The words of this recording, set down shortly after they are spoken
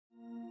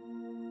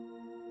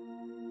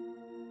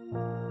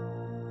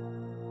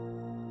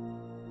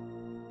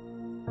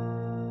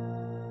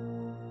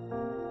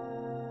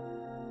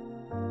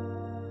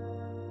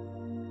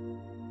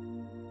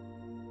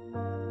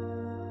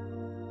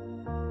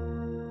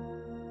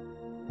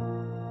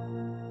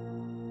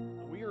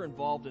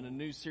involved in a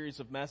new series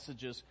of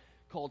messages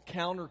called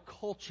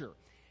Counterculture.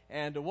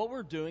 And what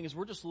we're doing is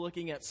we're just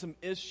looking at some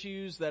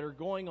issues that are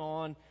going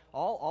on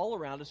all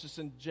around us, just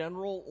in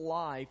general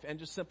life, and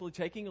just simply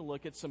taking a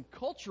look at some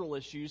cultural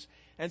issues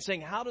and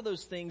saying, how do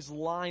those things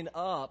line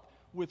up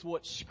with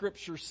what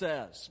Scripture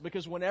says?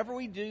 Because whenever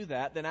we do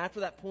that, then after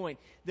that point,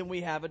 then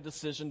we have a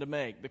decision to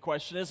make. The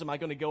question is, am I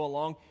going to go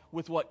along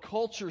with what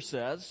culture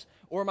says,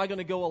 or am I going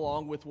to go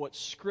along with what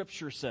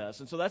Scripture says?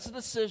 And so that's a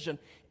decision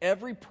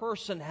every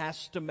person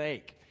has to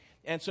make.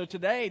 And so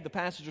today, the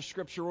passage of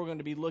Scripture we're going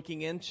to be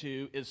looking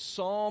into is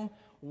Psalm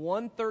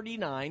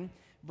 139,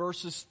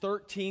 verses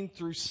 13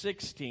 through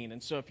 16.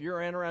 And so if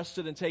you're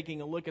interested in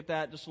taking a look at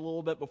that just a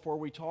little bit before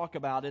we talk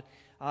about it,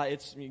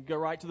 you go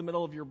right to the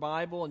middle of your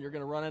Bible, and you're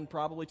going to run in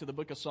probably to the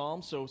book of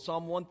Psalms. So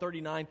Psalm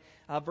 139,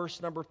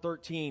 verse number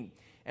 13.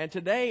 And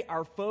today,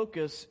 our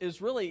focus is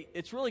really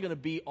going to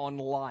be on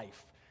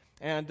life.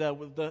 And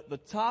the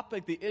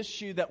topic, the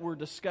issue that we're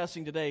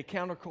discussing today,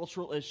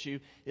 countercultural issue,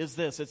 is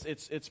this.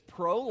 It's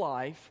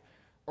pro-life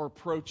or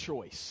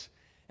pro-choice.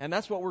 And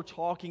that's what we're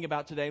talking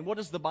about today. And what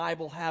does the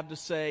Bible have to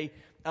say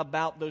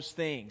about those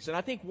things? And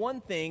I think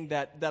one thing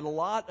that a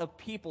lot of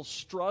people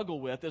struggle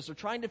with is they're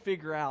trying to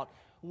figure out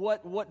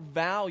what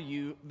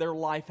value their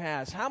life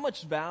has. How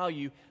much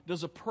value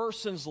does a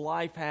person's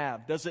life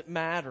have? Does it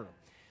matter?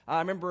 I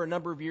remember a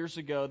number of years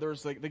ago, there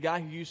was the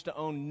guy who used to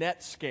own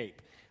Netscape.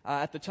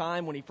 At the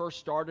time when he first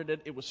started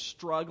it, it was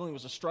struggling. It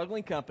was a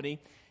struggling company.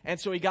 And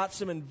so he got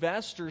some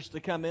investors to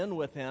come in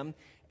with him,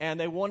 and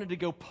they wanted to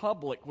go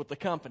public with the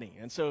company.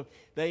 And so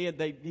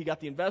he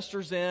got the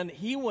investors in.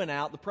 He went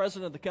out, the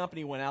president of the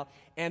company went out,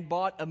 and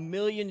bought 1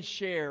 million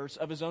shares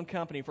of his own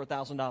company for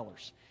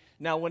 $1,000.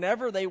 Now,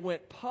 whenever they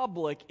went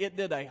public, it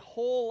did a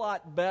whole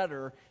lot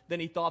better than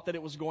he thought that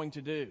it was going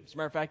to do. As a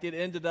matter of fact, it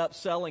ended up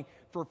selling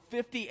for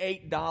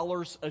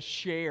 $58 a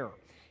share.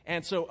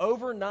 And so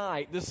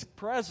overnight, this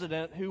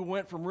president, who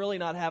went from really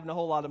not having a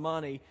whole lot of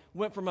money,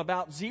 went from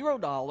about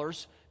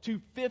 $0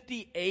 to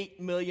 $58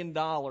 million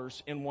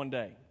in one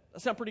day. That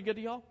sound pretty good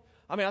to y'all?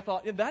 I mean, I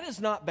thought, that is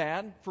not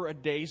bad for a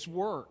day's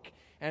work.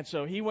 And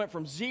so he went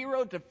from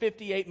 0 to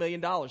 $58 million.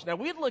 Now,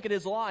 we'd look at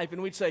his life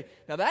and we'd say,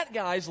 now that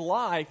guy's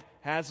life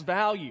has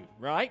value,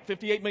 right?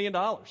 $58 million.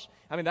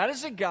 I mean, that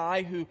is a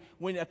guy who,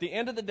 when at the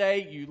end of the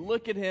day, you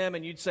look at him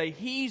and you'd say,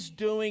 he's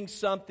doing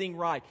something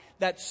right.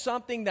 That's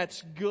something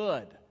that's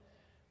good.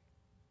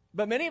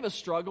 But many of us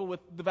struggle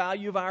with the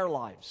value of our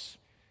lives.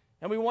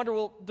 And we wonder,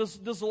 well,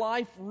 does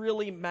life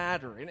really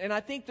matter? And I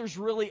think there's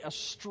really a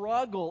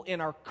struggle in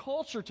our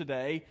culture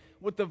today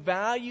with the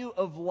value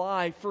of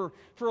life for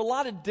a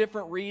lot of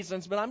different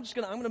reasons. But I'm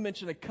going to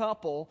mention a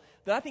couple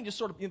that I think just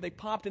sort of, they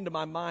popped into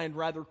my mind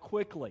rather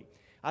quickly.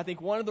 I think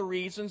one of the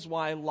reasons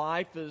why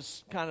life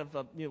is kind of,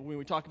 when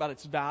we talk about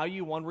its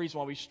value, one reason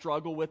why we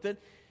struggle with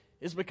it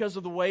is because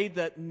of the way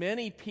that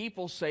many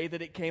people say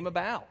that it came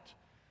about.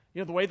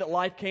 The way that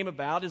life came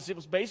about is it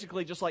was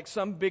basically just like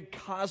some big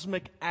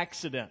cosmic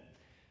accident,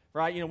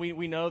 right?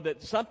 We know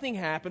that something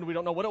happened. We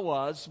don't know what it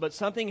was, but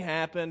something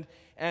happened,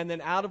 and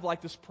then out of like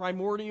this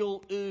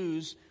primordial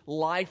ooze,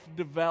 life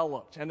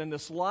developed. And then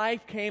this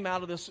life came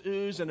out of this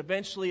ooze, and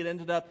eventually it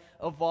ended up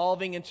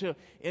evolving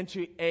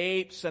into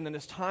apes, and then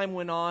as time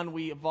went on,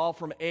 we evolved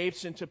from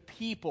apes into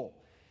people.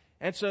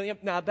 And so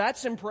now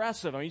that's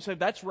impressive. I mean, you say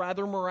that's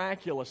rather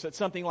miraculous that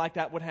something like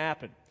that would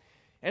happen.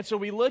 And so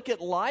we look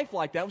at life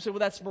like that, and we say, well,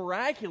 that's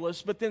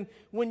miraculous. But then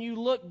when you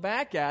look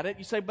back at it,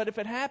 you say, but if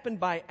it happened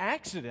by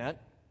accident,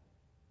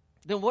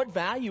 then what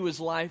value is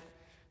life?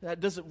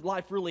 Does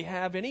life really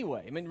have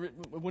anyway? I mean,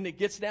 when it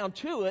gets down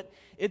to it,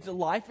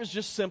 life is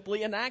just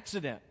simply an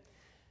accident.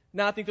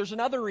 Now, I think there's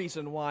another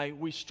reason why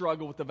we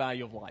struggle with the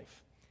value of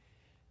life.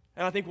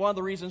 And I think one of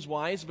the reasons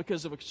why is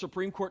because of a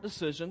Supreme Court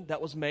decision that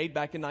was made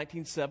back in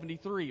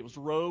 1973. It was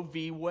Roe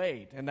v.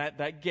 Wade. And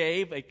that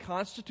gave a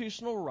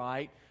constitutional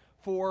right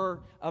for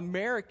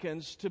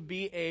Americans to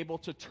be able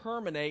to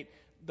terminate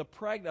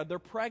their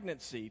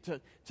pregnancy,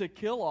 to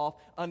kill off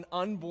an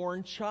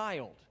unborn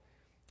child.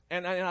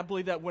 And I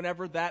believe that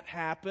whenever that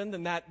happened,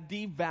 then that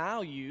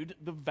devalued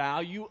the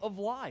value of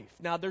life.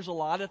 Now, there's a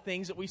lot of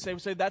things that we say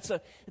it's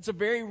a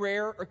very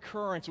rare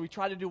occurrence. We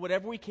try to do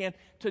whatever we can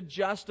to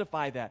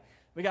justify that.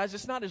 But guys,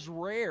 it's not as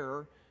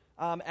rare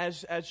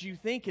as you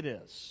think it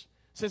is.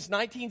 Since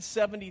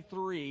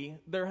 1973,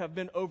 there have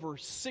been over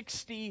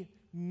 60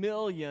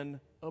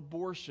 million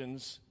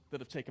abortions that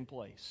have taken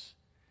place.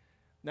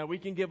 Now, we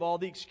can give all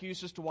the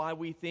excuses to why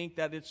we think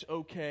that it's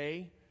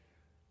okay.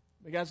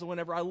 But guys,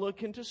 whenever I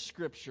look into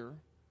Scripture,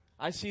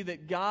 I see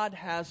that God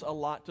has a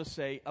lot to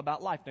say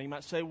about life. Now, you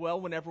might say, well,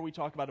 whenever we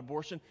talk about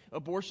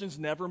abortion's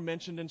never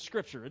mentioned in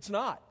Scripture. It's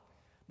not.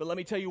 But let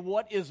me tell you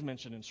what is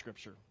mentioned in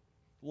Scripture.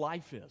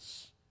 Life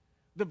is.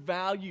 The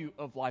value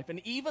of life.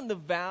 And even the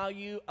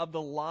value of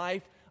the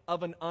life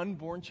of an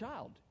unborn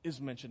child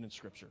is mentioned in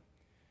Scripture.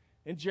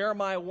 In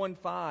Jeremiah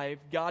 1:5,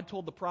 God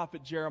told the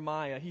prophet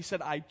Jeremiah, he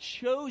said, I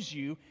chose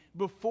you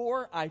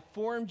before I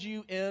formed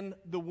you in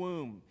the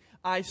womb.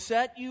 I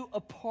set you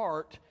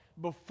apart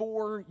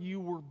before you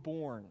were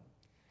born.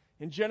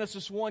 In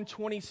Genesis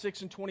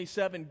 1:26 and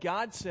 27,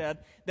 God said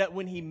that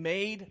when He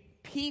made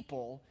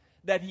people,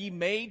 that He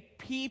made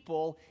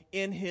people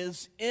in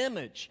His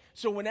image.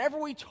 So whenever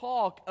we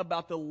talk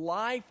about the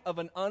life of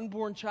an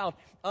unborn child,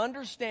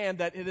 understand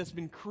that it has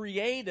been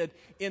created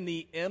in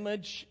the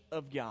image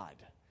of God.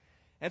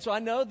 And so I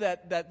know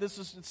that this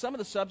is some of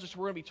the subjects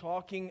we're going to be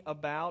talking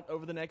about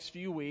over the next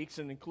few weeks,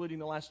 and including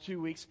the last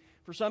 2 weeks,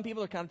 for some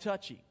people are kind of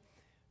touchy.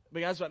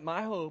 But guys,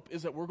 my hope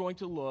is that we're going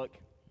to look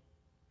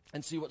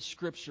and see what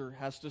Scripture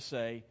has to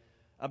say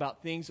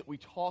about things that we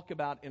talk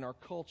about in our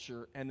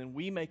culture, and then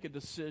we make a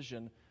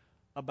decision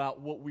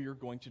about what we are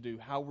going to do,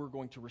 how we're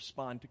going to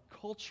respond to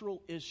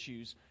cultural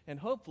issues, and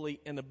hopefully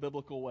in a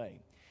biblical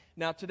way.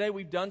 Now, today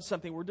we're doing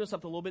something a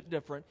little bit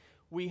different.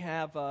 We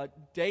have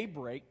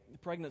Daybreak, the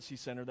pregnancy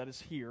center that is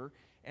here,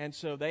 and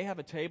so they have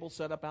a table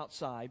set up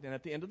outside, and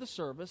at the end of the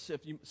service,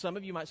 some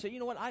of you might say, you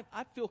know what,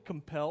 I feel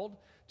compelled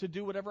to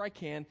do whatever I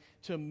can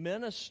to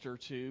minister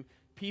to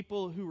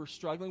people who are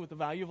struggling with the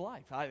value of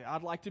life.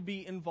 I'd like to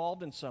be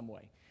involved in some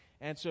way.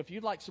 And so if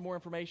you'd like some more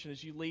information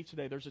as you leave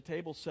today, there's a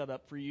table set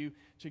up for you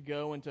to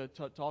go and to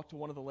talk to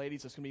one of the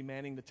ladies that's going to be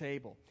manning the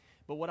table.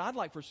 But what I'd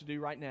like for us to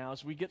do right now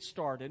as we get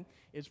started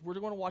is we're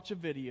going to watch a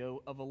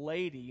video of a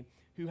lady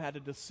who had a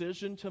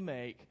decision to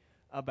make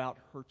about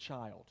her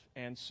child.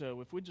 And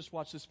so if we just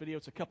watch this video,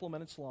 it's a couple of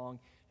minutes long,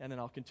 and then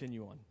I'll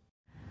continue on.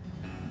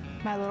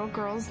 My little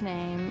girl's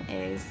name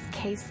is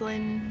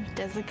Kaitlyn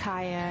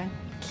Dezekiah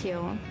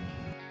Keel.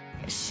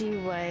 She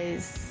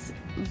was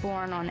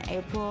born on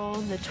April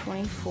the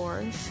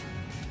 24th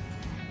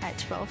at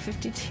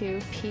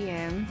 12:52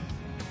 p.m.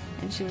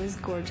 and she was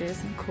gorgeous,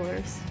 of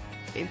course.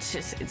 It's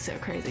so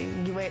crazy.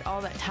 You wait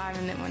all that time,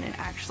 and then when it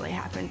actually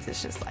happens,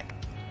 it's just like,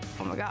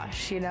 oh my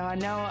gosh, I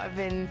know I've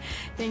been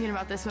thinking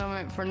about this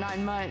moment for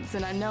 9 months,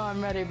 and I know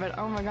I'm ready, but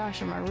oh my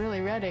gosh, am I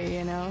really ready,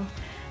 And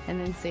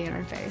then seeing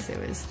her face,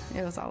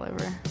 it was all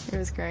over. It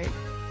was great.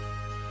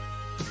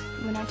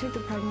 When I took the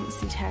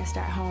pregnancy test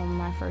at home,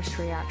 my first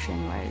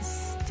reaction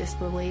was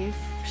disbelief,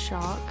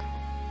 shock.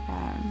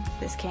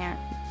 This can't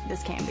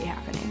be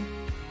happening.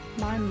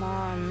 My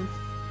mom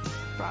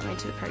brought me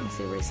to the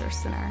Pregnancy Resource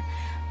Center.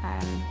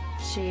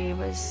 She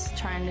was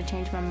trying to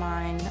change my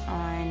mind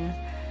on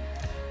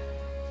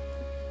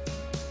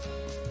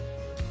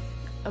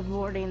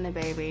aborting the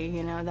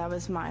baby. That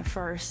was my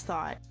first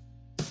thought.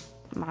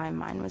 My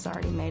mind was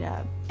already made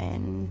up,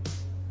 and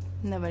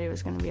nobody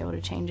was going to be able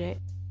to change it.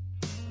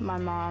 My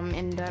mom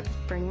ended up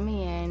bringing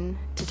me in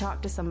to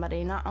talk to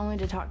somebody, not only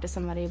to talk to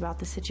somebody about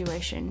the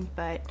situation,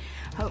 but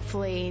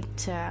hopefully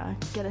to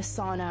get a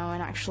sono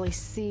and actually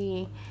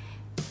see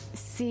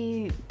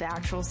the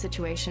actual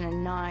situation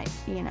and not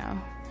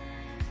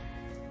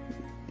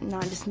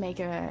just make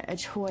a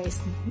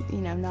choice,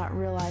 not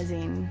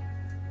realizing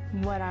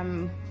what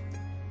I'm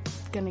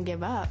going to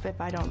give up if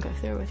I don't go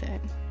through with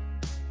it.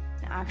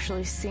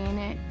 Actually seeing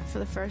it for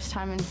the first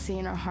time and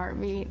seeing her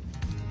heartbeat,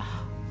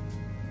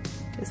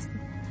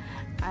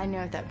 I knew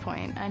at that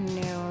point, I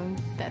knew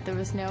that there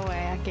was no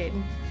way I could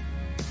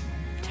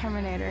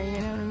terminate her, you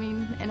know what I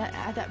mean? And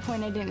at that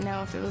point, I didn't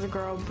know if it was a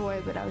girl or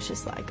boy, but I was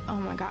just like, oh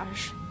my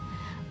gosh,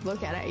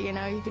 look at it,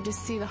 you could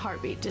just see the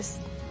heartbeat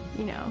just,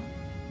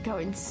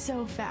 going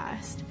so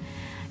fast.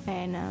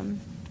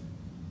 And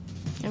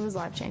it was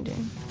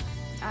life-changing.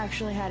 I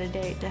actually had a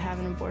date to have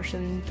an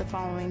abortion the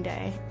following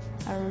day.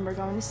 I remember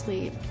going to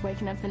sleep,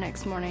 waking up the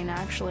next morning. I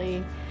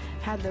actually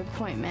had the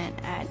appointment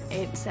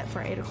set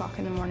for 8 o'clock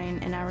in the morning,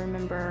 and I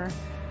remember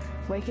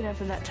waking up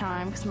at that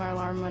time because my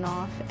alarm went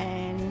off,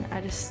 and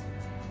I just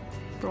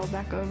rolled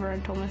back over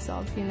and told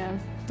myself,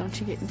 don't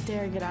you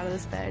dare get out of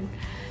this bed.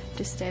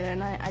 Just stay there.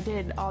 And I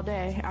did all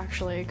day,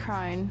 actually,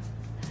 crying,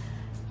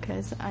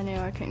 because I knew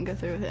I couldn't go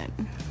through with it.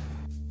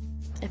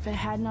 If it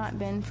had not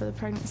been for the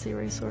Pregnancy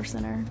Resource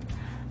Center,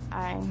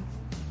 I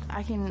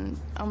can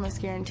almost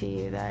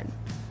guarantee you that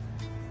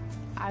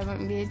I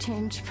wouldn't be a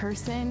changed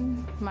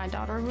person. My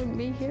daughter wouldn't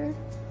be here.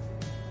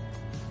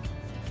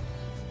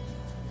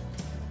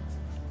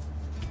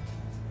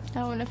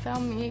 I wouldn't have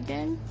found me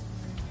again.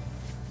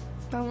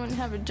 I wouldn't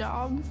have a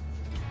job.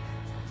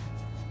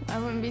 I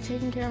wouldn't be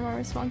taking care of my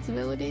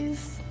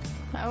responsibilities.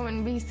 I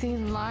wouldn't be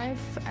seeing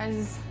life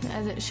as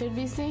it should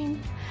be seen.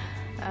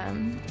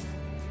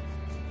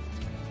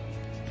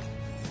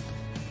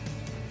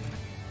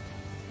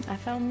 I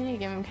found me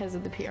again because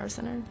of the PR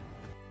Center.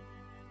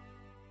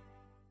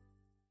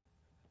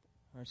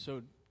 All right,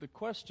 so the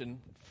question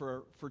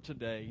for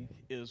today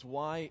is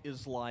why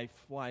is life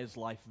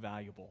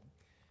valuable?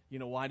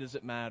 Why does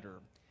it matter?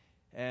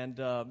 And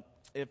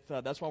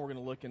that's why we're going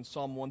to look in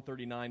Psalm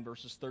 139,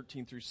 verses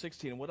 13 through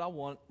 16. And what I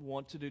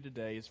want to do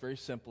today is very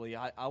simply,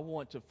 I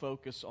want to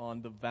focus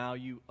on the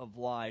value of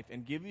life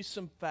and give you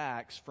some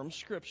facts from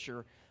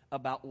Scripture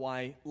about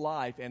why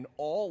life and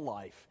all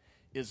life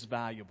is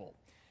valuable.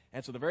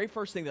 And so the very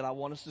first thing that I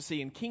want us to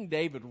see, and King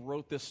David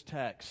wrote this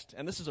text,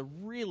 and I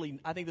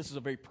think this is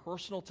a very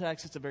personal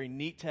text, it's a very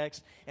neat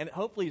text, and it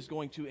hopefully is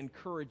going to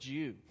encourage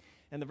you.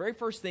 And the very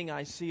first thing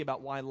I see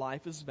about why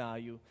life is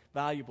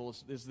valuable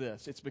is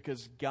this. It's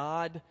because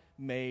God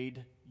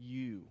made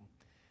you.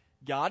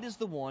 God is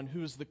the one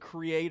who is the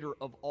creator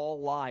of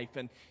all life.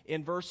 And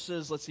in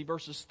verses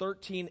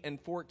 13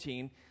 and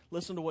 14,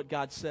 listen to what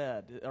God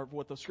said, or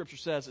what the Scripture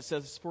says. It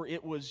says, "For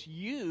it was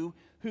you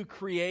who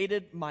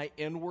created my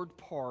inward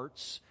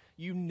parts.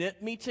 You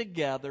knit me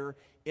together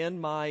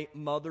in my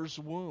mother's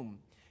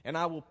womb. And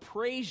I will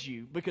praise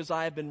you because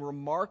I have been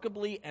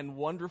remarkably and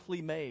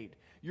wonderfully made.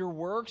 Your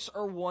works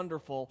are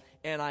wonderful,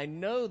 and I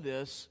know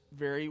this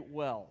very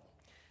well."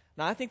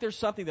 Now, I think there's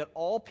something that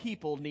all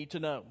people need to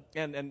know,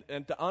 and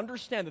to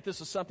understand that this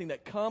is something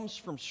that comes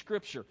from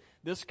Scripture.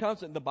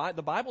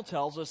 The Bible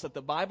tells us that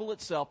the Bible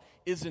itself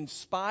is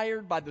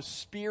inspired by the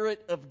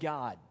Spirit of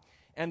God.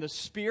 And the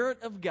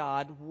Spirit of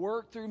God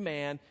worked through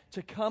man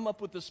to come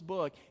up with this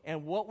book.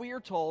 And what we are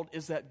told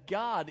is that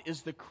God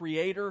is the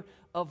creator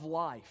of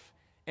life.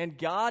 And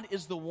God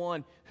is the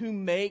one who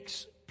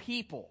makes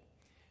people.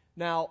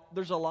 Now,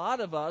 there's a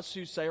lot of us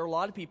who say, or a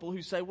lot of people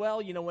who say,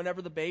 well,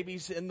 whenever the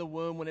baby's in the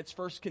womb, when it's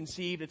first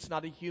conceived, it's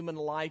not a human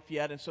life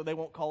yet, and so they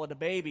won't call it a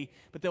baby,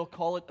 but they'll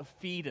call it a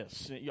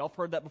fetus. Y'all have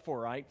heard that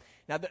before, right?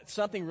 Now, that's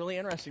something really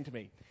interesting to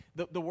me.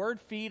 The word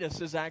fetus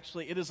is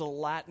it is a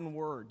Latin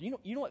word. You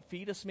know what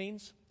fetus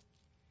means?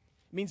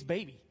 It means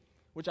baby,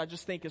 which I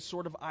just think is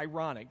sort of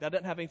ironic. That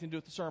doesn't have anything to do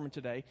with the sermon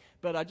today,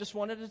 but I just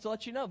wanted to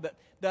let you know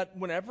that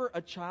whenever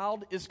a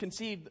child is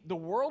conceived, the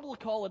world will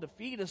call it a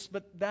fetus,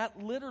 but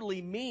that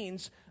literally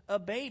means a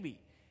baby.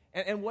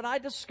 And what I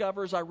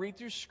discover as I read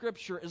through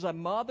Scripture is a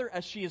mother,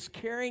 as she is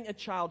carrying a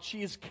child,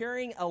 she is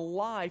carrying a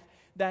life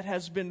that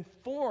has been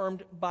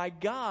formed by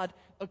God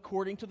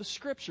according to the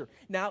Scripture.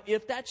 Now,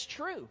 if that's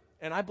true,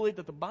 and I believe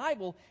that the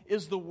Bible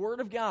is the Word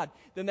of God,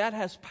 then that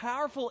has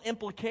powerful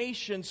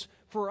implications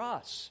for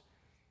us.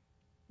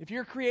 If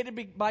you're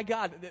created by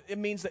God, it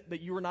means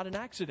that you are not an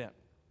accident.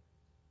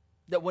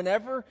 That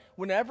whenever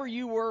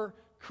you were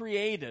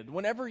created,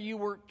 whenever you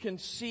were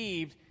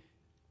conceived,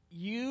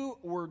 you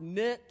were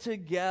knit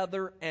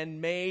together and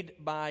made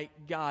by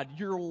God.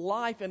 Your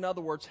life, in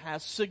other words,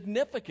 has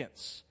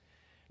significance.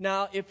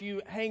 Now, if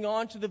you hang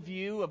on to the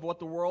view of what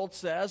the world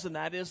says, and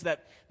that is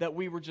that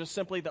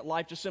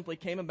life just simply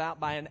came about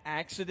by an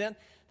accident,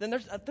 then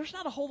there's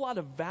not a whole lot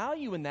of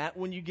value in that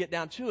when you get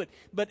down to it.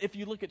 But if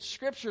you look at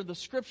Scripture, the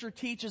Scripture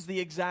teaches the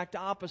exact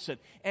opposite.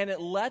 And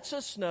it lets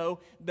us know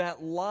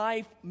that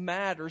life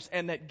matters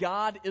and that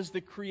God is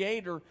the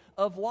creator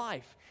of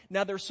life.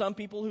 Now, there's some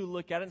people who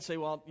look at it and say,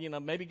 well,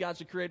 maybe God's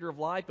the creator of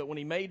life, but when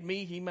He made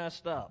me, He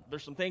messed up.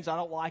 There's some things I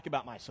don't like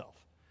about myself.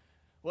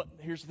 Well,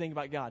 here's the thing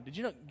about God. Did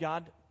you know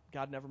God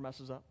never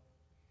messes up?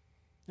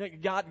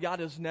 God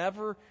has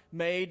never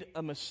made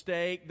a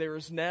mistake. There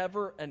is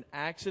never an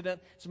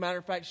accident. As a matter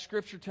of fact,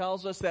 Scripture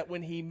tells us that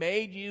when He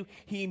made you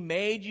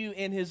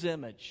in His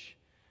image.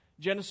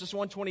 Genesis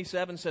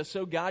 1:27 says,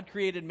 "So God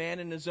created man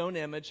in His own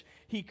image.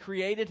 He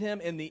created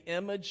him in the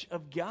image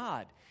of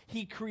God.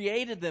 He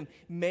created them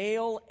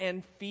male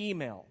and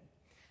female."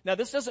 Now,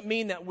 this doesn't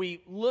mean that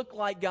we look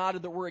like God or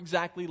that we're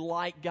exactly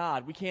like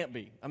God. We can't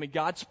be.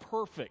 God's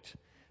perfect.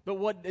 But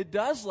what it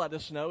does let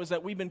us know is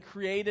that we've been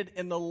created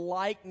in the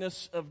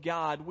likeness of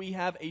God. We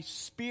have a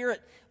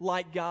spirit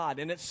like God,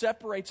 and it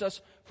separates us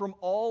from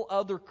all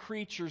other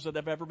creatures that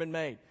have ever been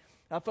made.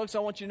 Now, folks, I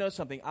want you to know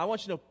something. I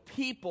want you to know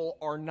people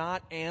are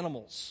not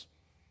animals.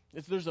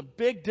 There's a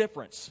big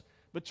difference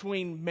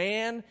between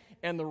man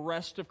and the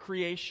rest of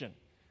creation.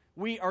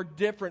 We are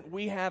different.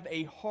 We have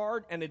a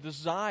heart and a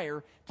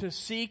desire to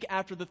seek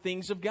after the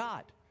things of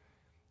God.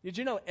 Did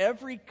you know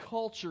every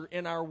culture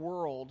in our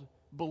world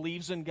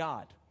believes in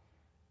God?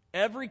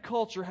 Every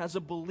culture has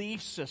a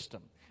belief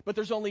system, but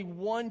there's only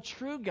one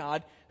true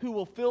God who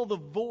will fill the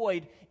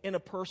void in a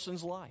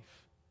person's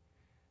life.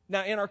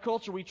 Now, in our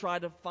culture, we try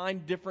to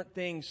find different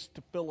things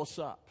to fill us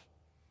up.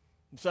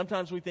 And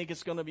sometimes we think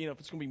it's going to be, if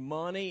it's going to be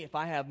money, if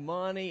I have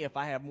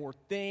more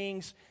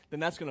things,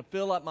 then that's going to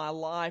fill up my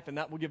life, and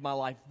that will give my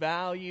life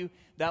value.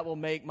 That will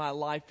make my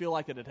life feel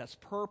like that it has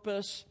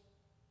purpose.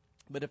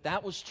 But if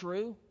that was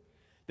true,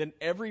 then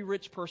every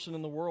rich person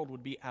in the world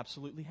would be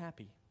absolutely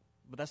happy.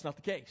 But that's not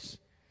the case.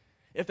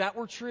 If that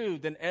were true,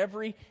 then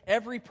every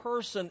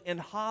person in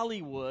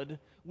Hollywood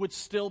would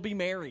still be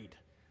married.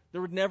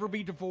 There would never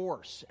be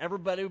divorce.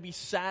 Everybody would be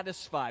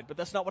satisfied, but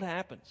that's not what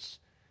happens.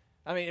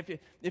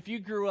 If you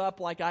grew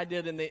up like I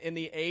did in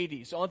the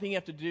 80s, the only thing you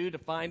have to do to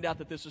find out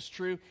that this is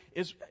true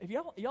is, have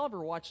y'all ever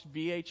watched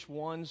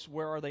VH1's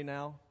Where Are They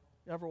Now?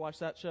 You ever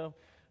watched that show?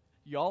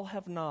 Y'all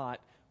have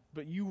not,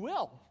 but you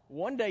will.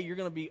 One day you're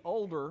going to be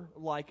older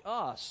like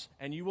us,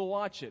 and you will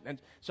watch it.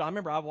 And so I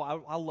remember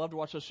I love to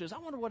watch those shows. I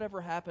wonder whatever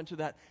happened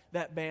to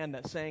that band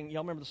that sang.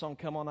 Y'all remember the song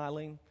 "Come On,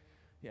 Eileen"?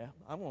 Yeah,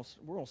 we're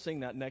going to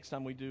sing that next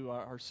time we do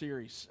our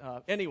series.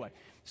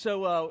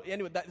 So you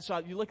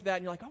look at that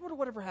and you're like, I wonder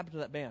whatever happened to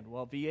that band.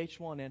 Well,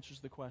 VH1 answers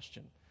the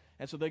question.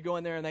 And so they go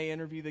in there and they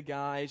interview the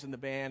guys in the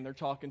band. They're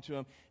talking to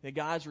them. The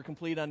guys are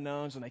complete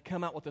unknowns, and they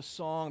come out with a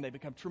song. They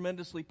become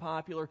tremendously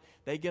popular.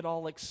 They get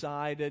all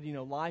excited.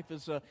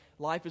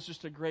 Life is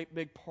just a great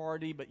big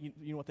party. But you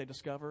know what they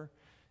discover?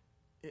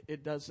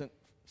 It doesn't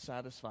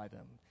satisfy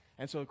them.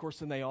 And so, of course,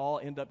 then they all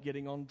end up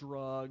getting on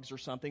drugs or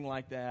something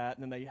like that,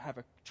 and then they have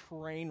a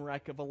train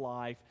wreck of a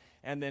life.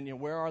 And then,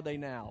 where are they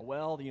now?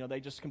 Well, they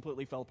just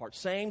completely fell apart.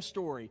 Same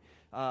story.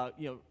 Had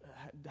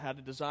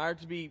a desire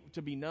to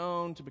be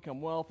known, to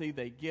become wealthy.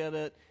 They get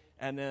it,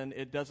 and then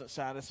it doesn't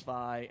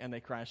satisfy, and they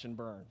crash and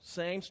burn.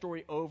 Same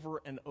story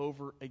over and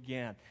over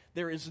again.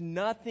 There is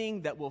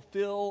nothing that will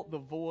fill the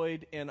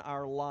void in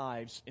our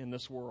lives in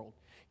this world.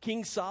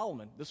 King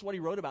Solomon, this is what he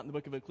wrote about in the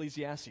book of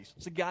Ecclesiastes.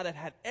 It's a guy that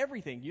had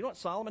everything. You know what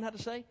Solomon had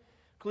to say?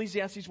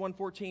 Ecclesiastes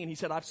 1:14. He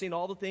said, I've seen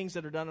all the things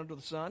that are done under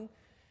the sun,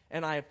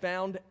 and I have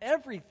found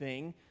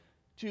everything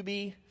to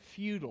be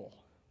futile.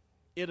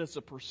 It is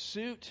a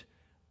pursuit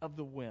of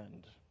the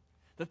wind.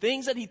 The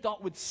things that he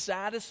thought would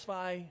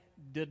satisfy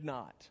did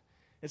not.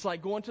 It's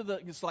like going to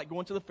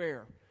the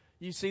fair.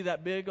 You see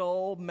that big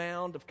old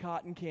mound of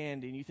cotton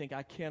candy, and you think,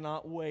 I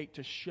cannot wait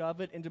to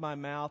shove it into my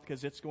mouth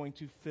because it's going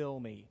to fill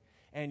me.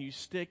 And you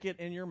stick it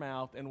in your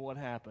mouth, and what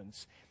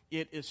happens?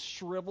 It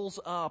shrivels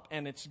up,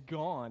 and it's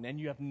gone, and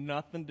you have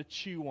nothing to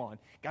chew on.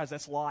 Guys,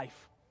 that's life.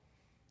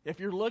 If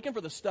you're looking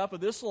for the stuff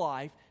of this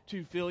life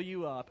to fill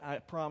you up, I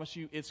promise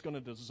you it's going to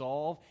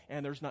dissolve,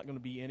 and there's not going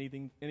to be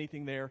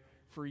anything there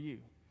for you.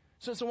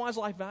 So why is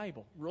life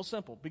valuable? Real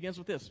simple. It begins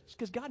with this. It's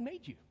because God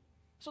made you.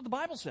 That's what the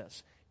Bible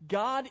says.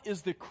 God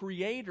is the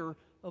creator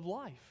of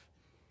life.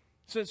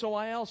 So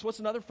why else? What's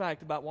another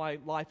fact about why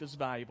life is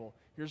valuable?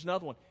 Here's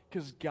another one.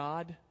 Because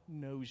God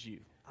knows you.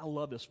 I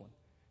love this one.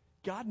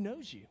 God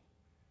knows you.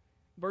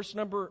 Verse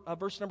number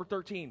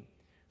 13.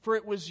 For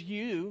it was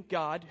you,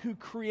 God, who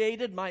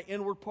created my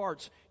inward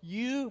parts.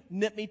 You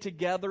knit me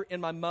together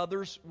in my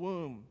mother's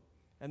womb.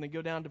 And then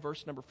go down to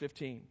verse number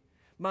 15.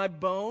 My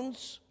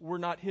bones were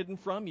not hidden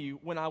from you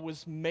when I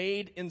was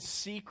made in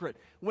secret,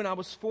 when I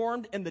was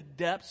formed in the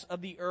depths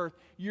of the earth.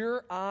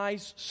 Your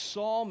eyes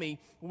saw me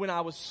when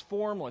I was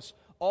formless.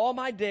 All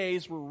my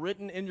days were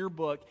written in your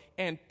book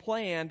and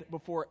planned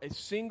before a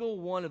single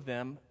one of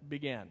them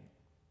began.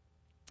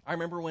 I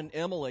remember when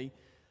Emily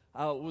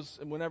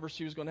whenever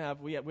she was going to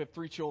have, we have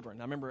 3 children.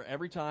 I remember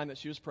every time that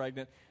she was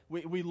pregnant,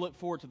 we looked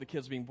forward to the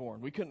kids being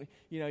born. We couldn't,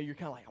 you're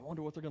kind of like, I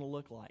wonder what they're going to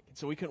look like. And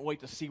so we couldn't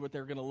wait to see what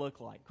they're going to look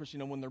like. Of course,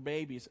 when they're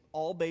babies,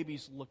 all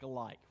babies look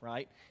alike,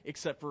 right?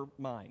 Except for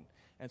mine.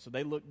 And so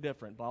they look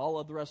different, but all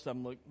of the rest of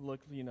them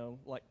look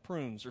like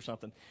prunes or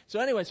something.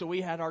 So anyway, so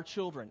we had our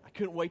children. I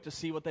couldn't wait to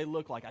see what they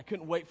look like. I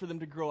couldn't wait for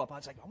them to grow up. I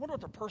was like, I wonder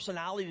what their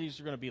personalities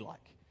are going to be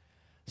like.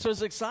 So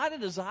as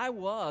excited as I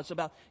was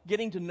about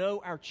getting to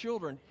know our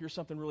children, here's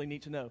something really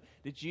neat to know.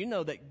 Did you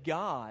know that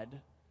God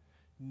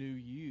knew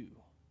you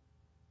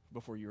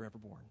before you were ever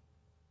born?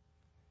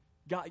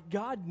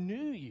 God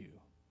knew you.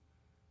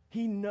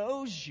 He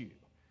knows you.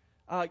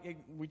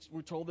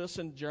 We're told this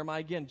in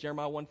Jeremiah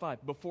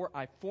 1:5. Before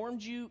I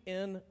formed you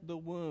in the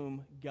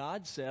womb,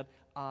 God said,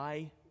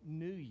 I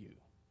knew you.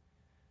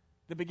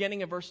 The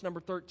beginning of verse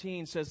number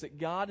 13 says that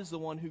God is the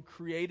one who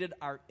created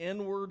our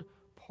inward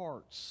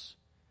parts.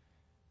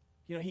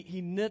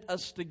 He knit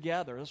us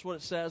together. That's what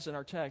it says in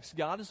our text.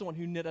 God is the one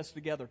who knit us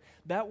together.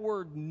 That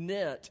word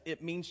knit,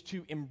 it means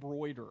to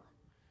embroider.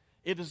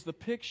 It is the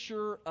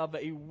picture of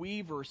a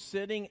weaver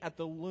sitting at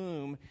the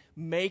loom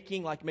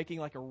making like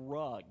a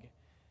rug.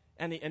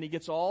 And he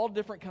gets all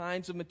different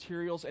kinds of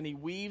materials and he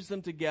weaves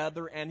them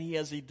together and he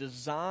has a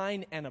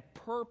design and a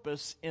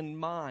purpose in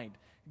mind.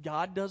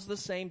 God does the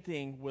same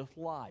thing with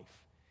life.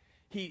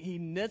 He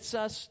knits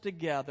us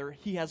together.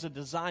 He has a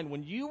design.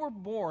 When you were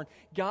born,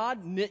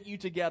 God knit you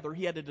together.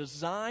 He had a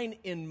design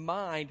in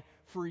mind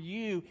for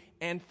you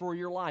and for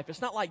your life.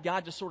 It's not like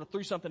God just sort of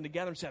threw something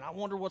together and said, I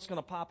wonder what's going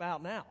to pop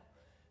out now.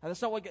 And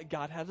that's not what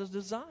God had a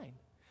design.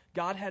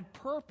 God had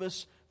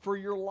purpose for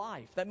your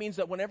life. That means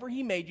that whenever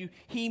He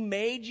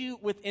made you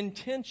with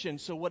intention.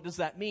 So what does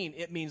that mean?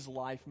 It means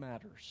life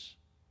matters.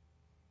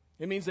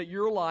 It means that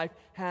your life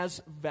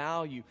has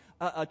value.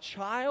 A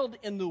child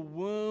in the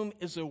womb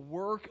is a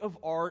work of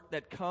art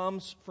that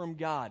comes from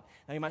God.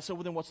 Now you might say,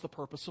 well, then what's the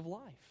purpose of life?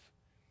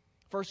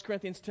 1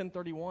 Corinthians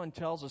 10:31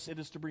 tells us it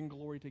is to bring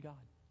glory to God.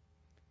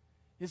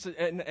 It's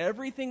in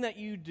everything that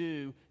you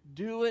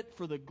do it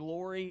for the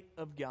glory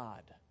of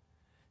God.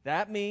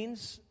 That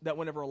means that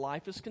whenever a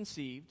life is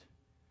conceived,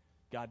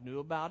 God knew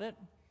about it,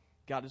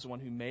 God is the one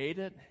who made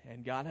it,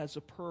 and God has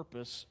a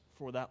purpose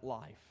for that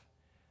life.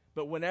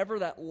 But whenever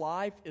that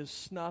life is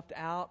snuffed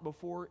out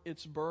before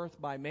its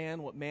birth by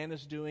man, what man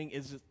is doing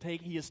is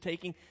he is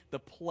taking the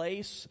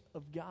place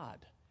of God.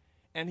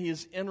 And he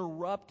is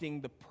interrupting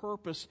the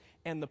purpose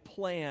and the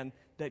plan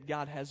that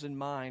God has in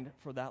mind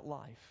for that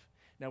life.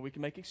 Now, we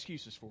can make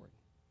excuses for it.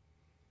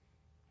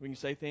 We can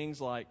say things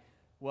like,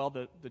 well,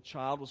 the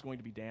child was going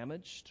to be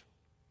damaged.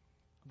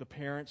 The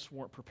parents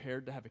weren't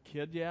prepared to have a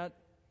kid yet.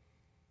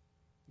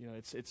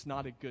 It's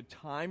not a good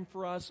time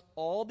for us.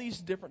 All these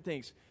different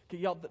things. Okay,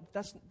 y'all,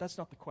 that's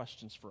not the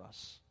questions for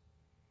us.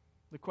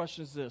 The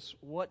question is this: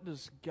 what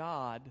does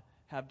God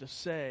have to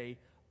say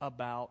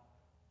about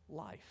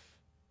life?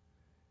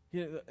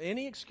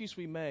 Any excuse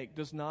we make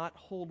does not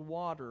hold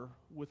water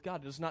with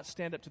God. It does not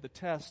stand up to the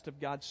test of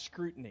God's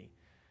scrutiny.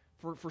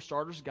 For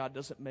starters, God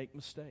doesn't make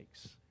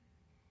mistakes.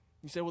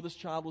 You say, well, this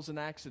child was an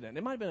accident.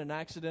 It might have been an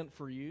accident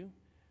for you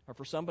or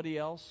for somebody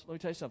else. Let me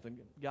tell you something.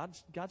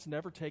 God's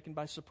never taken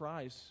by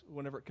surprise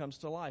whenever it comes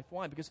to life.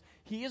 Why? Because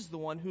He is the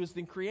one who is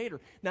the creator.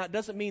 Now, it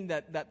doesn't mean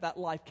that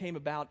life came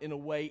about in a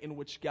way in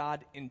which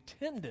God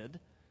intended,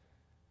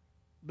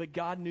 but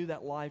God knew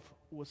that life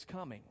was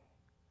coming.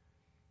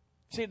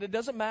 See, it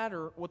doesn't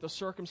matter what the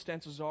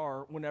circumstances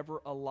are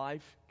whenever a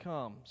life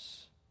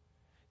comes.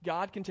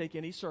 God can take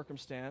any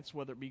circumstance,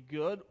 whether it be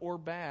good or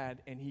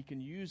bad, and He can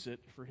use it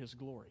for His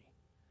glory.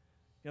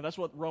 That's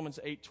what Romans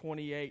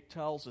 8:28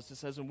 tells us. It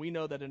says, and we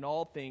know that in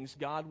all things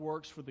God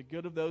works for the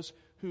good of those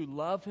who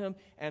love Him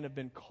and have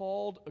been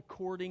called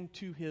according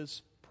to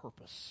His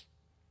purpose.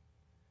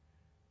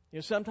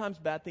 Sometimes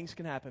bad things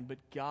can happen, but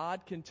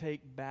God can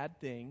take bad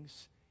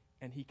things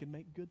and He can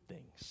make good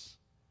things.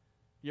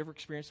 You ever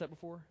experienced that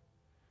before?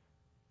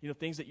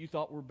 Things that you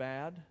thought were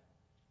bad,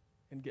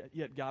 and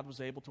yet God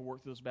was able to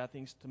work through those bad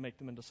things to make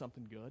them into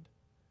something good.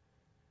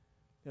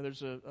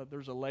 There's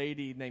a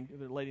lady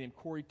named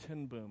Corrie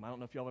ten Boom. I don't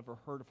know if y'all have ever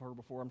heard of her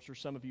before. I'm sure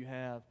some of you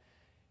have.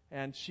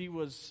 And she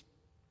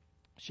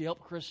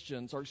helped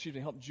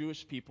helped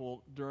Jewish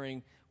people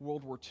during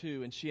World War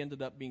II, and she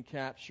ended up being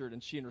captured,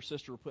 and she and her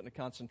sister were put in a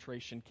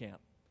concentration camp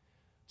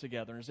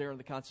together. And as they were in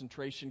the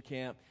concentration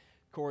camp,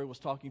 Corrie was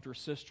talking to her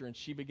sister, and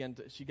she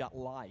got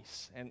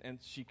lice, and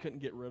she couldn't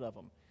get rid of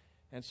them.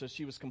 And so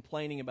she was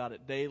complaining about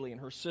it daily,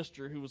 and her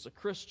sister, who was a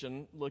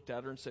Christian, looked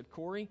at her and said,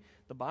 Corrie,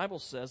 the Bible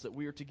says that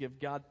we are to give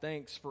God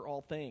thanks for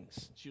all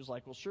things. She was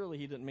like, well, surely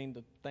He didn't mean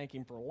to thank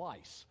Him for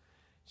lice.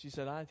 She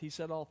said, He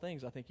said all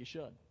things, I think you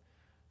should.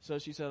 So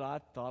she said, I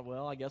thought,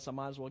 well, I guess I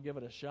might as well give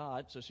it a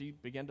shot. So she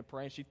began to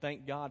pray, and she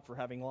thanked God for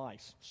having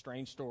lice.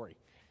 Strange story.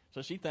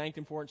 So she thanked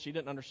Him for it, and she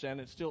didn't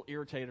understand it. It still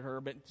irritated her,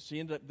 but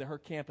her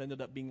camp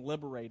ended up being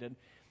liberated.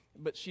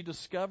 But she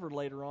discovered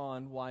later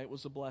on why it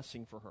was a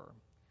blessing for her.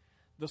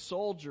 The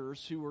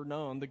soldiers who were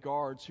known, the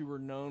guards who were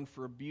known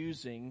for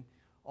abusing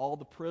all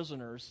the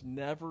prisoners,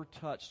 never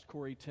touched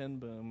Corrie ten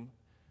Boom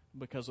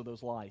because of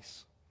those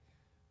lice.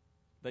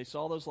 They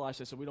saw those lice.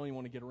 They said, we don't even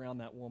want to get around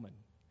that woman.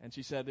 And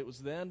she said, it was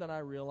then that I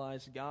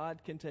realized God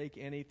can take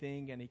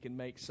anything and He can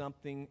make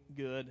something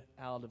good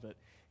out of it.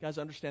 Guys,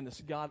 understand this.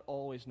 God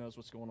always knows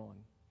what's going on.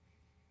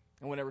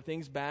 And whenever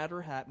things bad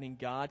are happening,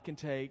 God can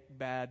take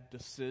bad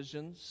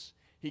decisions.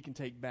 He can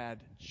take bad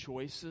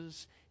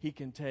choices. He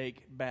can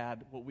take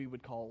bad, what we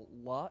would call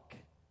luck,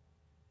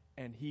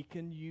 and He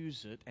can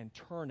use it and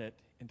turn it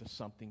into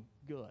something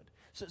good.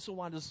 So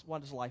why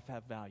does life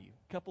have value?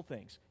 A couple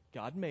things.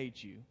 God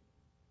made you.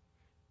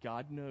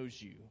 God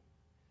knows you.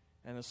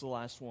 And this is the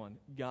last one.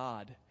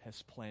 God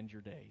has planned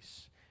your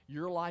days.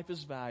 Your life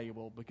is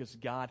valuable because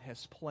God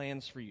has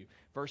plans for you.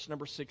 Verse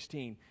number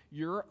 16.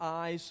 Your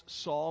eyes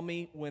saw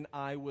me when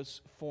I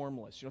was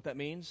formless. You know what that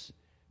means?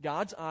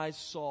 God's eyes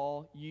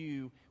saw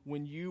you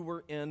when you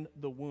were in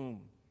the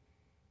womb.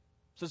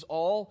 It says,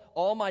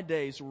 all my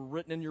days were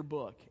written in your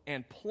book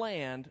and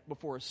planned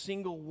before a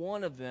single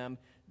one of them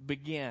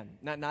began.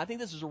 Now I think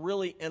this is a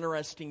really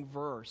interesting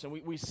verse. And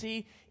we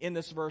see in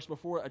this verse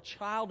before a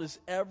child is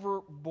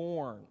ever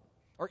born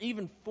or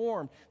even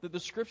formed, that the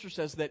Scripture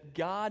says that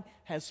God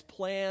has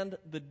planned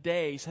the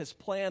days, has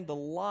planned the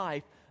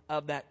life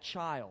of that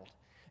child.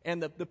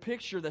 And the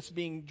picture that's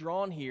being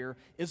drawn here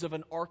is of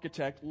an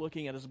architect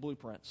looking at his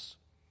blueprints.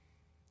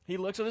 He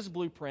looks at his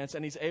blueprints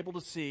and he's able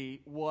to see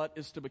what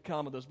is to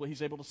become of those.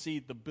 He's able to see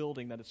the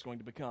building that it's going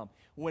to become.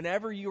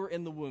 Whenever you are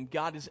in the womb,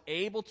 God is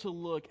able to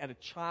look at a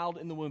child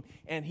in the womb,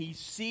 and He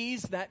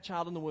sees that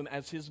child in the womb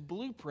as His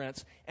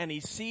blueprints, and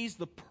He sees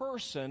the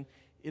person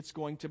it's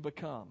going to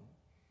become.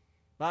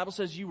 The Bible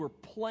says you were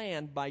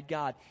planned by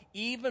God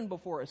even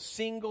before a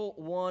single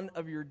one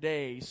of your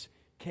days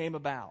came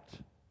about.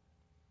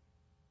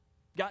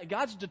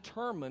 God's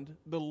determined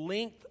the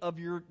length of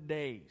your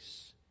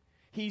days.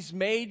 He's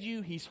made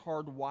you, He's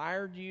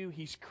hardwired you,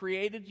 He's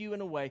created you in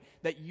a way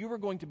that you are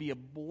going to be a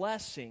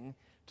blessing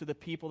to the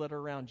people that are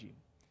around you.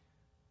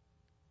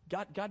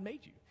 God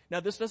made you.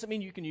 Now, this doesn't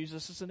mean you can use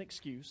this as an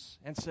excuse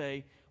and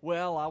say,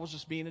 well, I was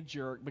just being a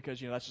jerk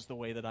because, that's just the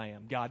way that I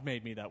am. God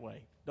made me that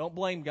way. Don't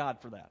blame God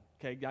for that.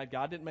 Okay,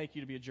 God didn't make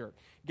you to be a jerk.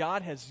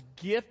 God has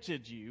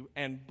gifted you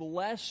and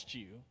blessed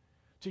you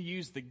to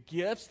use the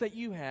gifts that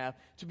you have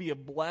to be a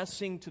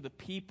blessing to the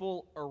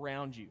people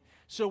around you.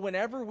 So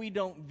whenever we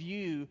don't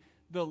view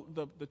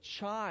the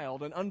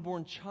child, an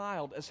unborn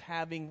child, as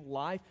having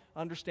life,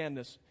 understand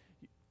this.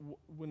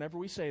 Whenever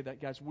we say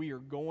that, guys, we are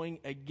going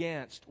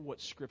against what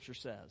Scripture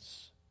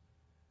says.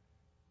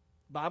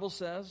 The Bible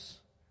says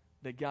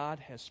that God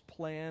has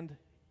planned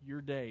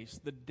your days,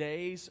 the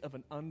days of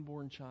an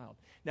unborn child.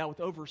 Now, with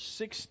over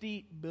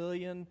 60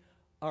 million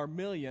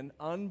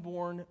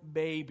unborn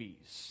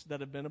babies that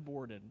have been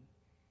aborted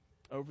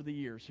over the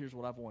years, here's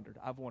what I've wondered.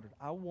 I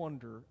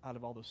wonder, out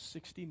of all those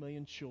 60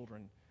 million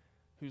children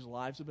whose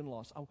lives have been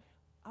lost,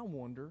 I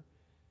wonder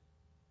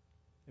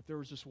if there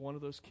was just one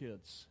of those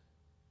kids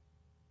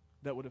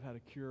that would have had a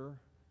cure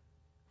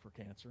for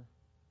cancer.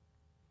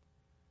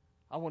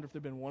 I wonder if there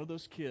had been one of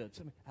those kids,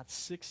 out of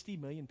 60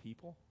 million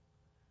people,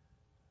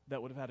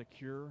 that would have had a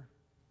cure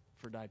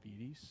for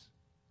diabetes.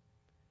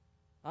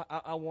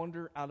 I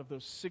wonder, out of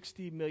those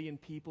 60 million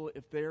people,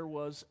 if there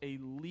was a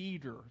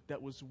leader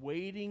that was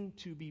waiting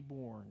to be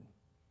born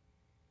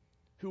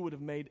who would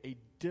have made a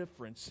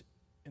difference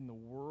in the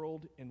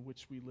world in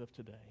which we live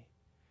today.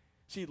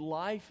 See,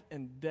 life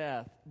and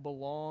death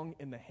belong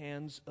in the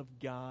hands of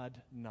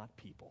God, not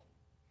people.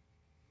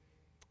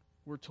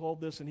 We're told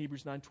this in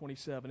Hebrews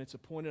 9:27. It's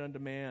appointed unto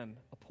man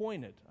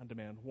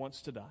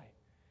once to die,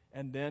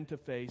 and then to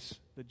face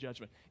the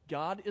judgment.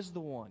 God is the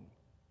one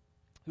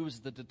who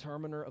is the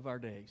determiner of our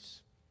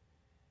days.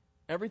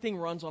 Everything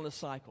runs on a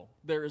cycle.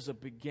 There is a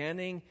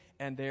beginning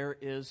and there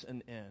is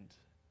an end.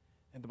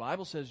 And the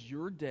Bible says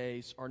your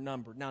days are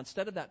numbered. Now,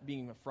 instead of that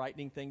being a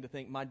frightening thing to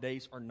think my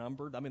days are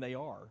numbered, I mean, they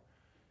are.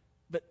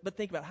 But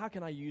think about, how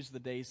can I use the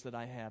days that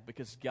I have?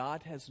 Because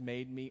God has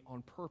made me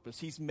on purpose.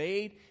 He's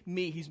made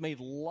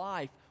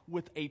life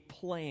with a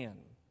plan.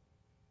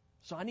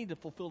 So I need to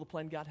fulfill the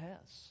plan God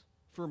has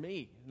for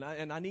me.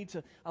 And I need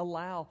to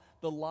allow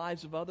the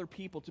lives of other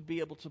people to be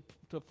able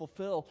to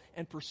fulfill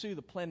and pursue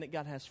the plan that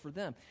God has for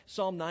them.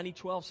 Psalm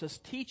 90:12 says,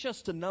 "Teach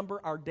us to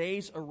number our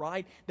days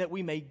aright, that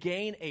we may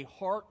gain a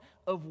heart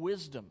of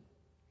wisdom."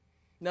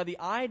 Now, the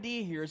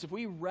idea here is if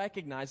we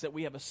recognize that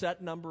we have a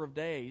set number of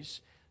days,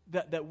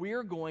 that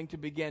we're going to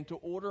begin to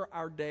order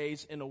our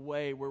days in a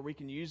way where we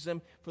can use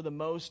them for the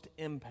most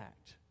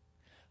impact.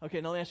 Okay,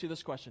 now let me ask you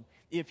this question.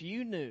 If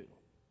you knew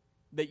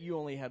that you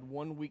only had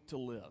 1 week to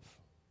live,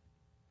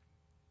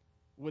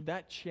 would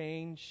that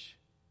change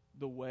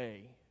the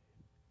way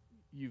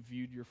you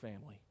viewed your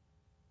family?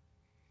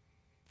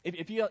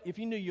 If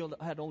you knew you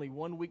had only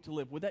 1 week to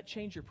live, would that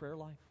change your prayer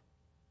life?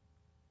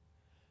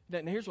 Now,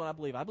 here's what I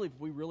believe. I believe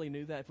if we really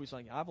knew that, if we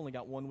said, I've only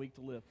got 1 week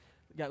to live,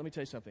 God, let me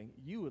tell you something.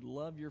 You would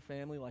love your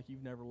family like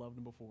you've never loved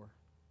them before.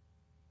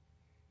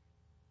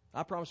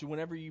 I promise you,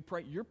 whenever you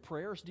pray, your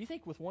prayers, do you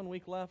think with 1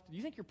 week left, do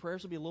you think your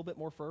prayers would be a little bit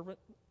more fervent?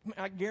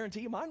 I guarantee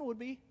you mine would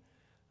be.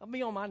 I'd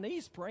be on my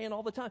knees praying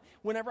all the time.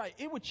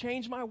 It would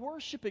change my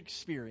worship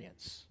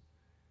experience.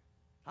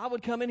 I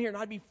would come in here and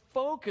I'd be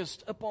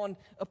focused upon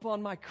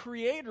my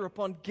Creator,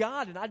 upon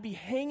God, and I'd be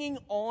hanging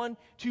on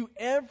to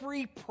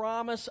every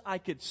promise I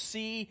could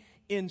see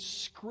in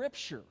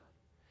Scripture.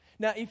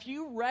 Now, if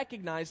you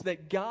recognize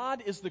that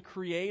God is the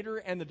Creator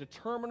and the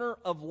determiner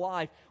of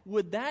life,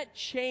 would that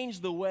change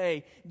the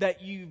way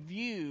that you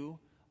view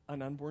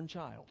an unborn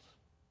child?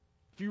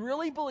 If you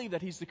really believe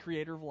that He's the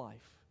Creator of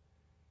life,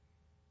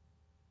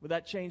 would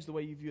that change the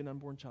way you view an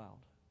unborn child?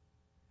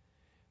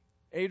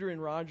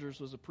 Adrian Rogers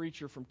was a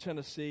preacher from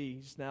Tennessee.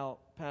 He's now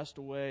passed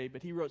away,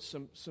 but he wrote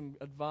some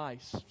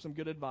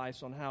good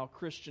advice on how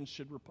Christians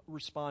should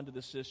respond to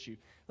this issue.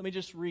 Let me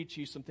just read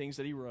to you some things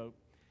that he wrote.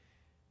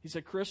 He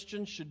said,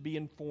 Christians should be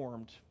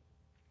informed.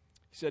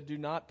 He said, do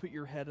not put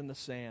your head in the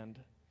sand.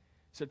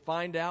 He said,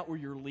 find out where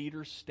your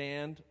leaders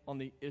stand on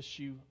the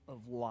issue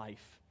of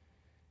life.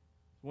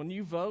 When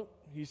you vote,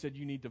 he said,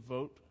 you need to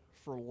vote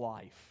for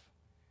life.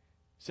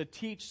 He said,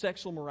 teach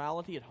sexual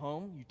morality at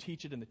home. You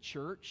teach it in the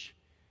church.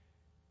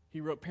 He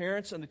wrote,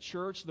 parents in the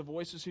church, the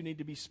voices who need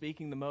to be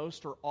speaking the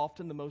most are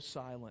often the most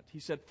silent. He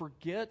said,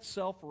 forget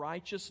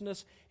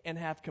self-righteousness and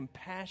have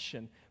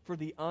compassion for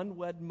the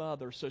unwed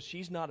mother so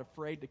she's not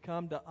afraid to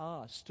come to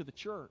us, to the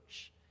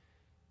church.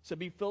 He said,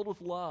 be filled with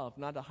love,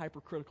 not a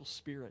hypercritical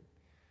spirit.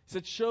 He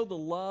said, show the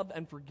love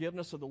and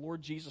forgiveness of the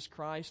Lord Jesus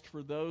Christ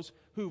for those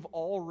who've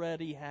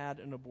already had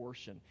an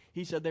abortion.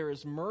 He said, there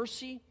is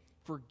mercy,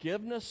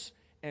 forgiveness,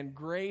 and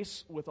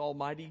grace with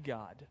Almighty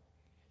God.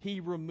 He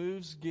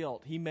removes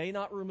guilt. He may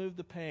not remove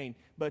the pain,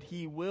 but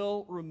He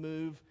will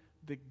remove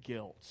the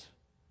guilt.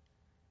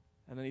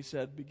 And then he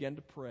said, begin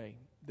to pray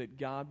that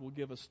God will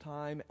give us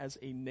time as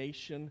a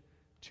nation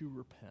to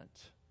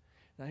repent.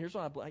 Now here's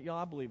what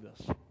I believe this.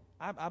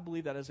 I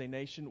believe that as a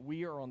nation,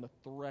 we are on the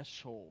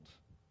threshold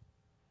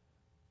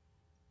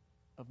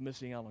of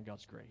missing out on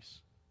God's grace.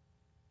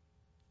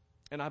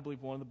 And I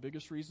believe one of the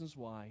biggest reasons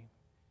why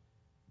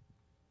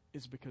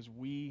is because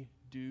we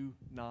do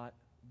not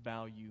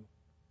value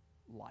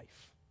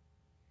life.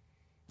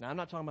 Now, I'm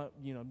not talking about,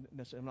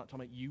 necessarily, I'm not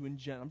talking about you in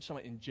general. I'm just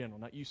talking about in general,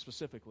 not you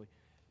specifically.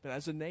 But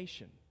as a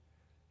nation,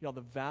 the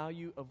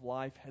value of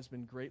life has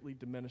been greatly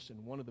diminished.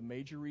 And one of the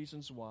major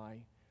reasons why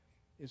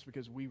is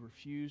because we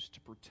refuse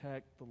to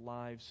protect the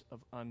lives of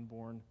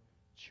unborn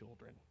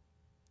children.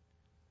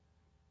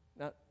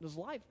 Now, is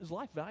life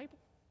valuable?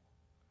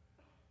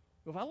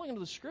 Well, if I look into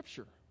the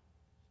Scripture,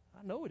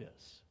 I know it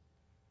is.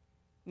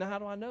 Now, how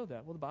do I know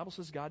that? Well, the Bible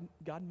says God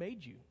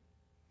made you.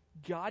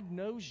 God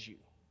knows you.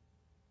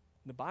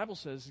 And the Bible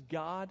says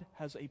God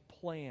has a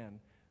plan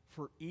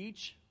for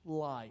each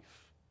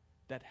life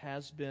that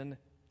has been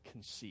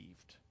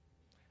conceived.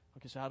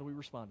 Okay, so how do we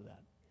respond to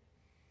that?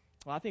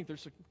 Well, I think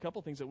there's a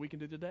couple things that we can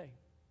do today.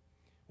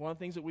 One of the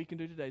things that we can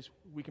do today is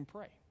we can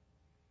pray.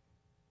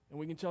 And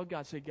we can tell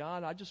God, say,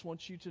 God, I just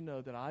want you to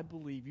know that I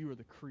believe you are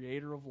the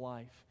creator of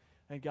life.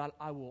 And God,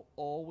 I will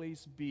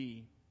always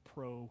be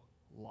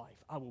pro-life.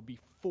 I will be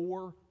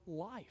for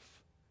life.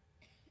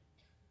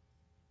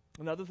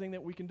 Another thing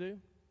that we can do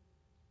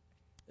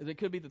It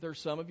could be that there's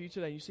some of you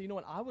today, you say, you know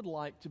what, I would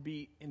like to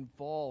be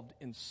involved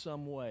in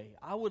some way.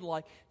 I would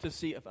like to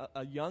see if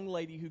a young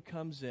lady who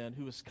comes in,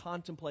 who is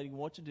contemplating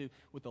what to do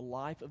with the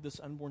life of this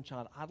unborn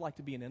child, I'd like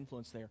to be an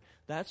influence there.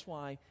 That's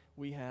why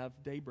we have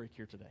Daybreak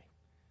here today.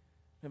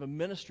 We have a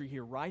ministry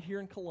here, right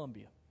here in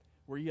Columbia,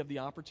 where you have the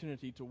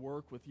opportunity to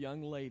work with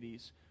young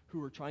ladies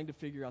who are trying to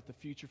figure out the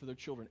future for their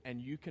children,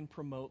 and you can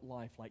promote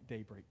life like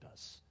Daybreak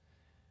does.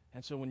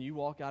 And so when you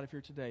walk out of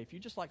here today, if you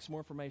just like some more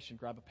information,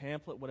 grab a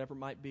pamphlet, whatever it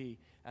might be,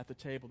 at the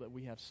table that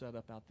we have set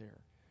up out there.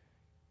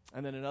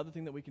 And then another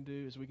thing that we can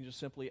do is we can just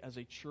simply, as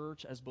a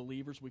church, as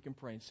believers, we can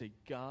pray and say,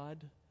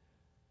 God,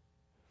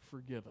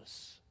 forgive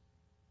us.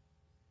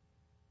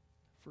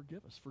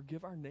 Forgive us.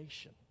 Forgive our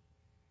nation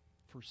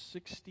for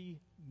 60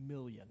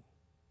 million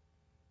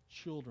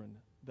children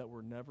that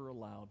were never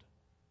allowed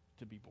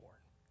to be born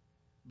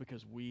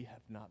because we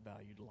have not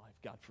valued life.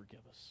 God,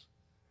 forgive us.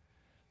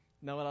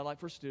 Now, what I'd like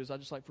for us to do is I'd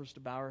just like for us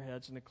to bow our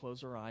heads and to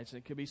close our eyes. And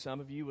it could be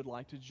some of you would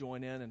like to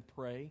join in and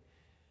pray.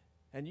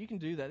 And you can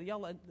do that.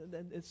 Y'all,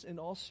 it's in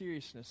all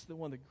seriousness,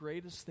 one of the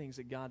greatest things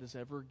that God has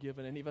ever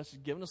given any of us is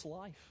given us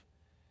life.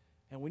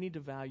 And we need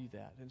to value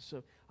that. And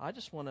so I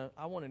want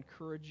to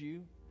encourage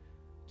you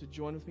to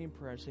join with me in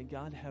prayer and say,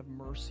 God, have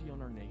mercy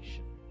on our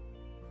nation.